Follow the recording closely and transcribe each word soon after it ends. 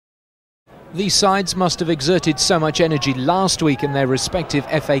These sides must have exerted so much energy last week in their respective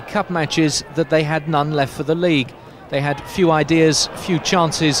FA Cup matches that they had none left for the league. They had few ideas, few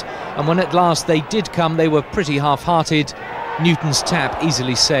chances, and when at last they did come, they were pretty half-hearted. Newton's tap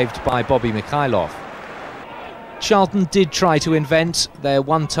easily saved by Bobby Mikhailov. Charlton did try to invent. Their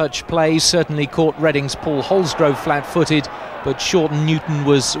one-touch play certainly caught Reading's Paul Holsgrove flat-footed, but Shorten Newton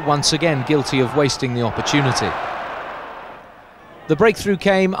was once again guilty of wasting the opportunity. The breakthrough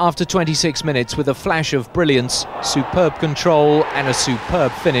came after 26 minutes with a flash of brilliance, superb control and a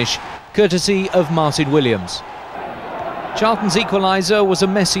superb finish, courtesy of Martin Williams. Charlton's equaliser was a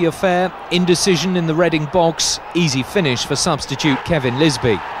messy affair, indecision in the Reading box, easy finish for substitute Kevin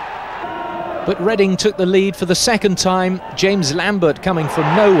Lisbie. But Reading took the lead for the second time, James Lambert coming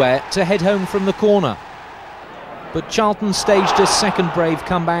from nowhere to head home from the corner. But Charlton staged a second brave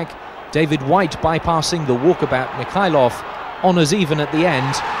comeback, David Whyte bypassing the walkabout Mikhailov, honours even at the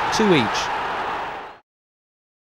end, 2 each.